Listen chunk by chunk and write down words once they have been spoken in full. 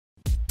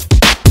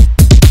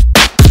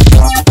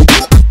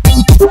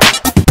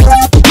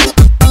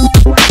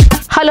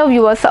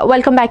Viewers,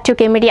 welcome back to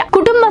K media.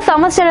 కుటుంబ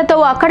సమస్యలతో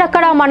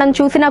అక్కడక్కడ మనం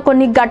చూసిన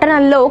కొన్ని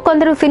ఘటనల్లో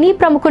కొందరు సినీ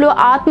ప్రముఖులు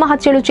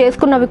ఆత్మహత్యలు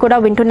చేసుకున్నవి కూడా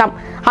వింటున్నాం.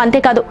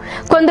 అంతేకాదు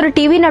కొందరు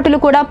టీవీ నటులు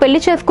కూడా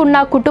పెళ్లి చేసుకున్న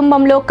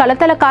కుటుంబంలో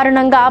కలతల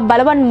కారణంగా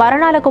బలవన్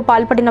మరణాలకు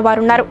పాల్పడిన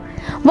వారున్నారు.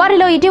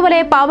 వారిలో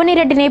ఇటీవలే పావని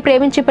రెడ్డిని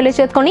ప్రేమించి పెళ్లి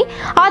చేసుకుని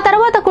ఆ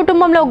తర్వాత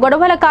కుటుంబంలో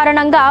గొడవల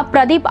కారణంగా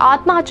ప్రదీప్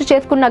ఆత్మహత్య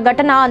చేసుకున్న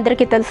ఘటన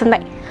అందరికీ తెలిసిందే.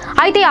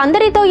 అయితే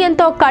అందరితో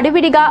ఎంతో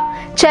కడివిడిగా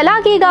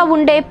చలాకీగా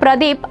ఉండే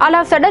ప్రదీప్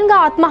అలా సడన్ గా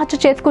ఆత్మహత్య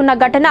చేసుకున్న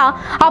ఘటన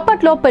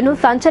అప్పట్లో పెను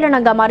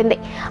సంచలనంగా మారింది.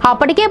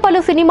 అప్పటికే పలు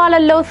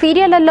సినిమాలలో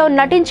సీరియళ్లలో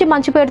నటించి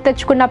మంచి పేరు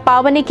తెచ్చుకున్న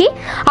పావనికి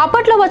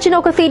అప్పట్లో వచ్చిన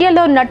ఒక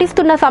సీరియల్లో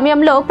నటిస్తున్న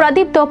సమయంలో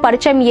ప్రదీప్ తో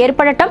పరిచయం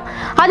ఏర్పడటం,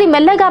 అది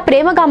మెల్లగా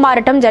ప్రేమగా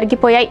మారటం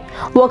జరిగిపోయాయి.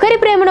 ఒకరి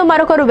ప్రేమను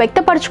మరొకరు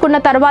వ్యక్తపరుచుకున్న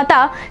తర్వాత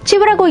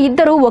చివరకు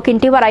ఇద్దరు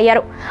ఒకింటి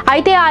వారయ్యారు.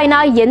 అయితే ఆయన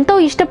ఎంతో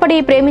ఇష్టపడి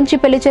ప్రేమించి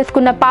పెళ్లి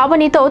చేసుకున్న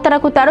పావనితో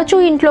తనకు తరచూ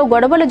ఇంట్లో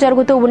గొడవలు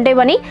జరుగుతూ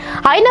ఉండేవని,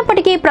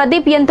 అయినప్పటికీ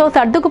ప్రదీప్ ఎంతో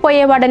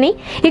సర్దుకుపోయేవాడని,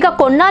 ఇక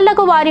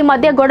కొన్నాళ్లకు వారి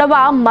మధ్య గొడవ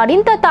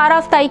మరింత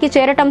తారాస్థాయికి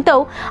చేరటంతో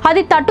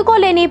అది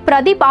తట్టుకోలేని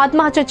ప్రదీప్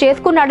ఆత్మహత్య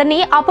చేసుకున్నాడని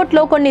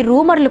అప్పట్లో కొన్ని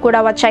రూమర్లు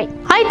కూడా వచ్చాయి.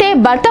 అయితే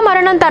భర్త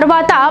మరణం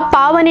తర్వాత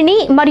పావనిని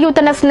మరియు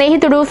తన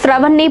స్నేహితుడు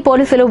శ్రవణ్ ని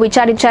పోలీసులు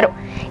విచారించారు.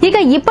 ఇక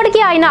ఇప్పటికీ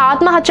ఆయన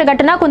ఆత్మహత్య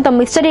ఘటన కొంత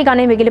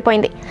మిస్టరీగానే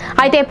మిగిలిపోయింది.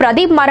 అయితే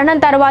ప్రదీప్ మరణం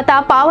తర్వాత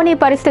పావని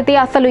పరిస్థితి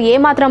అసలు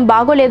ఏమాత్రం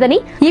బాగోలేదని,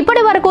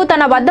 ఇప్పటి వరకు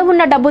తన వద్ద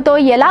ఉన్న డబ్బుతో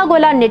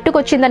ఎలాగోలా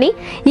నెట్టుకొచ్చిందని,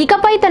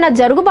 ఇకపై తన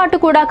జరుగుబాటు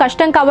కూడా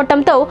కష్టం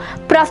కావటంతో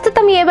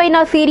ప్రస్తుతం ఏవైనా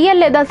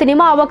సీరియల్ లేదా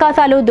సినిమా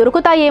అవకాశాలు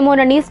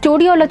దొరుకుతాయేమోనని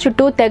స్టూడియోల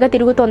చుట్టూ తెగ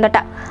తిరుగుతోందట.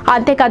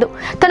 అంతేకాదు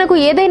తనకు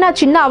ఏదైనా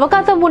చిన్న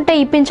అవకాశం ఉంటే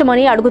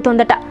ఇప్పించమని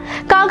అడుగుతోందట.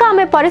 కాగా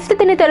ఆమె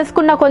పరిస్థితిని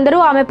తెలుసుకున్న కొందరు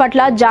ఆమె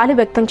పట్ల జాలి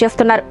వ్యక్తం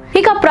చేస్తున్నారు.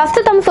 ఇక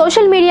ప్రస్తుతం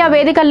సోషల్ మీడియా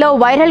వేదికల్లో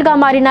వైరల్ గా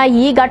మారిన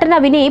ఈ ఘటన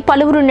విని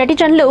పలువురు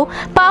నెటిజన్లు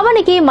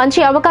పావనికి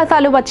మంచి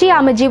అవకాశాలు వచ్చి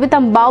ఆమె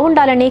జీవితం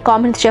బాగుండాలని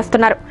కామెంట్స్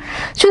చేస్తున్నారు.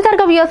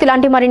 చూసారుగా వ్యూవర్స్,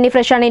 ఇలాంటి మరిన్ని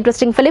fresh and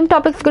interesting film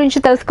topics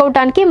గురించి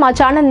తెలుసుకోవడానికి మా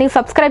ఛానల్ ని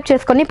సబ్స్క్రైబ్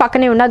చేసుకుని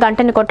పక్కనే ఉన్న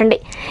గంటని కొట్టండి.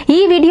 ఈ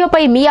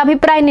వీడియోపై మీ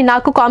అభిప్రాయాన్ని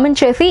నాకు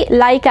కామెంట్ చేసి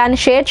లైక్ అండ్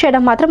షేర్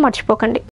చేయడం మాత్రం మర్చిపోకండి.